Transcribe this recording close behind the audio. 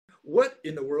what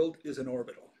in the world is an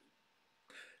orbital?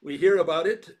 We hear about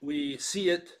it, we see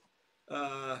it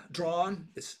drawn.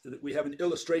 We have an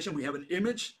illustration, we have an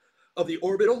image of the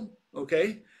orbital,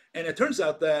 okay? And it turns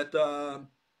out that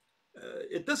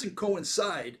it doesn't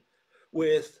coincide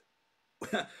with,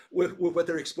 with what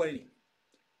they're explaining.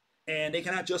 And they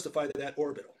cannot justify that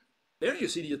orbital. There you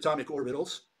see the atomic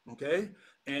orbitals, okay?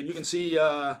 And you can see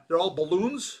they're all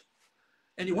balloons,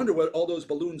 and you wonder what all those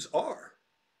balloons are,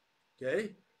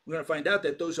 okay? We're going to find out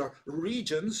that those are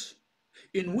regions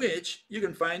in which you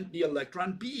can find the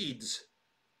electron beads.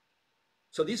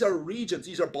 So these are regions,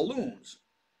 these are balloons,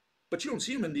 but you don't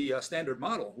see them in the standard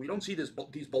model. We don't see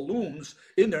these balloons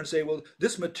in there and say, well,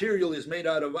 this material is made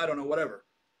out of, I don't know, whatever,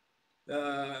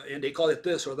 and they call it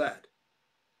this or that.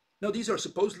 No, these are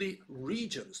supposedly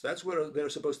regions. That's what they're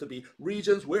supposed to be,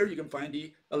 regions where you can find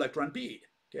the electron bead.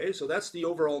 Okay, so that's the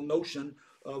overall notion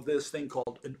of this thing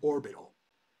called an orbital.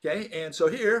 Okay, and so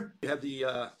here you have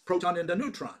the proton and the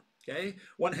neutron. Okay,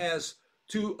 one has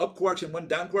two up quarks and one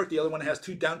down quark. The other one has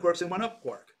two down quarks and one up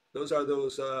quark. Those are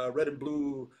those red and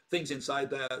blue things inside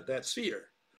that sphere.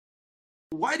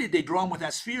 Why did they draw them with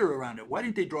that sphere around it? Why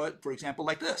didn't they draw it, for example,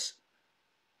 like this?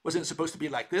 Wasn't it supposed to be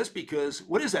like this? Because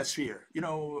what is that sphere? You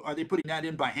know, are they putting that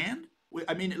in by hand?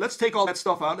 I mean, let's take all that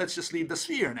stuff out. Let's just leave the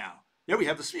sphere now. There we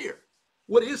have the sphere.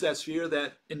 What is that sphere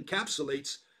that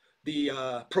encapsulates the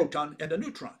proton and the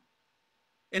neutron?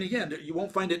 And again, you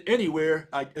won't find it anywhere,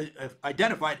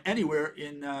 identified anywhere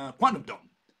in quantum dome.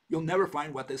 You'll never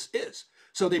find what this is.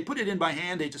 So they put it in by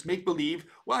hand. They just make believe.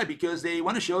 Why? Because they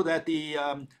want to show that the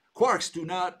quarks do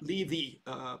not leave the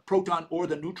proton or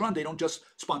the neutron. They don't just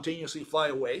spontaneously fly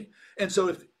away. And so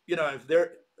if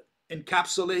they're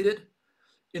encapsulated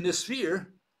in this sphere,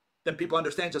 then people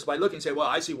understand just by looking and say, well,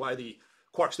 I see why the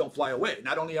quarks don't fly away.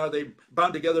 Not only are they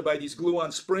bound together by these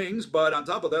glue-on springs, but on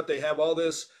top of that, they have all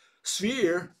this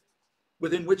sphere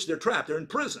within which they're trapped. They're in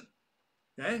prison.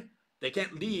 Okay? They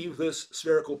can't leave this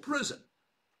spherical prison.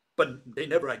 But they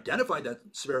never identified that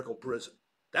spherical prison.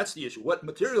 That's the issue. What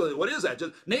material, what is that?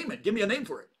 Just name it. Give me a name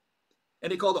for it.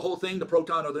 And they call the whole thing the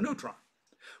proton or the neutron.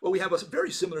 Well, we have a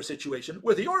very similar situation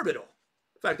with the orbital.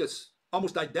 In fact, it's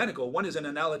almost identical. One is an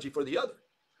analogy for the other.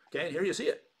 Okay, and here you see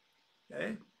it.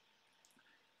 Okay,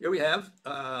 here we have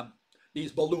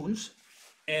these balloons.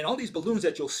 And all these balloons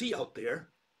that you'll see out there,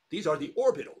 these are the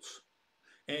orbitals.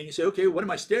 And you say, okay, what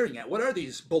am I staring at? What are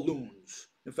these balloons?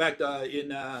 In fact,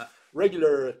 in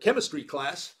regular chemistry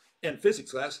class and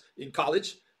physics class in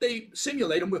college, they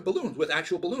simulate them with balloons, with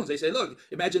actual balloons. They say, look,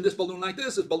 imagine this balloon like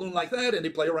this balloon like that, and they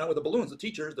play around with the balloons. The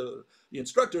teachers, the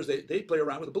instructors, they play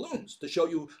around with the balloons to show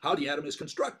you how the atom is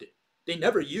constructed. They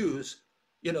never use,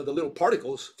 the little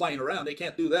particles flying around. They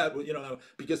can't do that,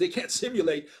 because they can't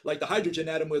simulate like the hydrogen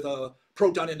atom with a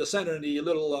proton in the center and the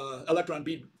little electron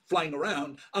bead flying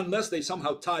around unless they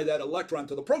somehow tie that electron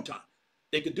to the proton.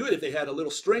 They could do it if they had a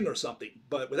little string or something,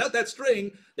 but without that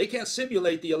string, they can't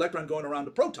simulate the electron going around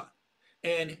the proton.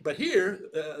 But here,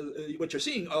 what you're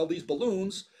seeing, all these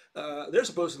balloons, they're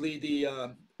supposedly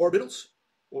the orbitals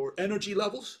or energy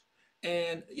levels.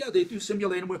 And yeah, they do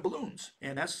simulate them with balloons.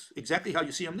 And that's exactly how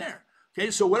you see them there.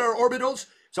 Okay, so what are orbitals?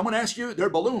 Someone asks you, they're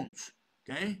balloons.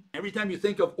 Okay, every time you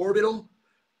think of orbital,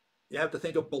 you have to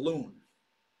think of balloon.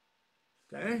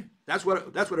 Okay, that's what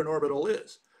an orbital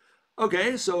is.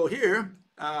 Okay, so here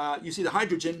you see the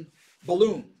hydrogen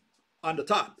balloon on the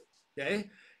top. Okay,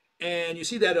 and you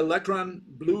see that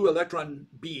blue electron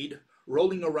bead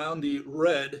rolling around the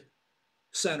red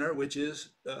center, which is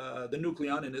the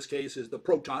nucleon. In this case, is the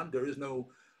proton. There's no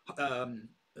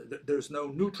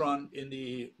neutron in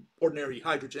the ordinary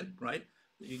hydrogen, right?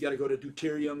 You got to go to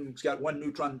deuterium. It's got one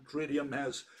neutron. Tritium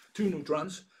has two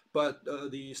neutrons. But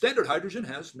the standard hydrogen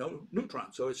has no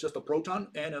neutron. So it's just a proton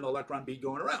and an electron bead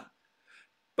going around.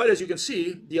 But as you can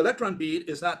see, the electron bead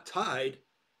is not tied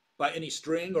by any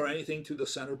string or anything to the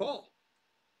center ball.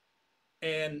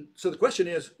 And so the question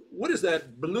is, what is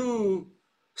that blue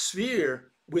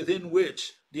sphere within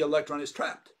which the electron is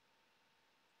trapped?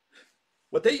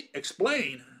 What they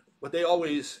explain, what they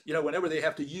always, whenever they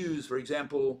have to use, for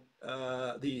example,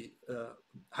 the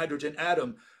hydrogen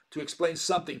atom to explain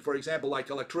something, for example, like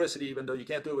electricity, even though you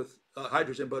can't do it with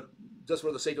hydrogen, but just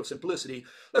for the sake of simplicity,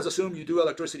 let's assume you do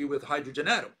electricity with hydrogen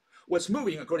atom. What's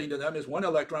moving, according to them, is one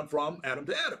electron from atom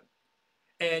to atom.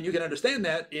 And you can understand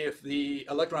that if the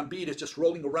electron bead is just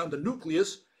rolling around the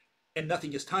nucleus and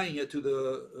nothing is tying it to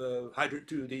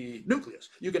the nucleus.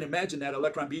 You can imagine that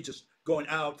electron bead just going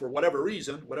out for whatever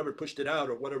reason, whatever pushed it out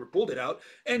or whatever pulled it out,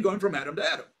 and going from atom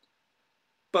to atom.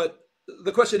 But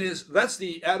the question is, that's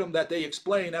the atom that they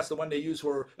explain. That's the one they use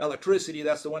for electricity.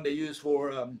 That's the one they use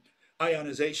for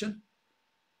ionization.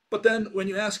 But then when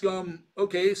you ask them,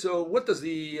 okay, so what does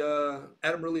the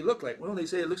atom really look like? Well, they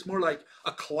say it looks more like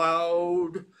a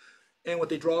cloud, and what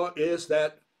they draw is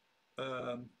that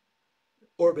um,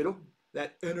 orbital,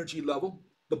 that energy level,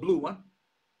 the blue one,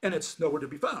 and it's nowhere to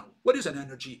be found. What is an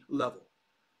energy level?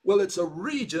 Well, it's a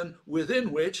region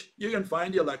within which you can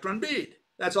find the electron bead.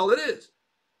 That's all it is.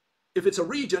 If it's a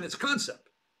region, it's a concept.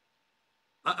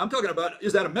 I'm talking about,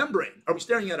 is that a membrane? Are we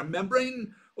staring at a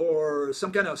membrane or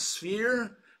some kind of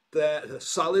sphere, that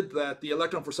solid that the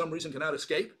electron for some reason cannot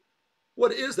escape?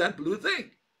 What is that blue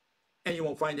thing? And you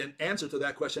won't find an answer to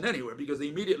that question anywhere, because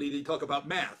they talk about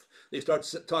math. They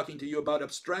start talking to you about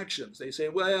abstractions. They say,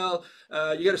 well,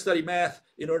 you got to study math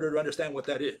in order to understand what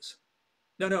that is.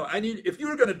 No, if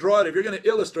you're going to draw it, if you're going to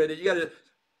illustrate it, you got to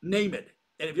name it.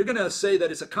 And if you're going to say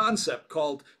that it's a concept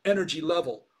called energy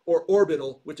level or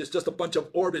orbital, which is just a bunch of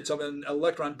orbits of an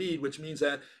electron bead, which means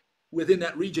that within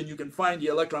that region you can find the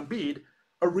electron bead,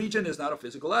 a region is not a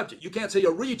physical object. You can't say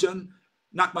a region,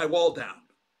 knock my wall down.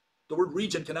 The word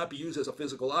region cannot be used as a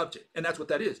physical object. And that's what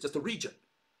that is, just a region.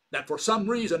 That for some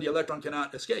reason the electron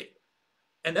cannot escape.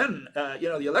 And then,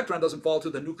 the electron doesn't fall to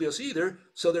the nucleus either,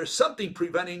 so there's something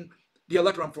preventing the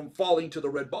electron from falling to the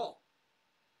red ball.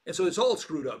 And so it's all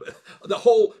screwed up. The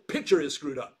whole picture is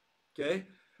screwed up, okay?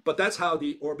 But that's how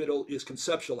the orbital is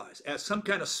conceptualized, as some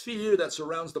kind of sphere that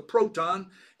surrounds the proton,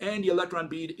 and the electron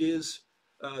bead is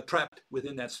trapped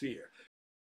within that sphere.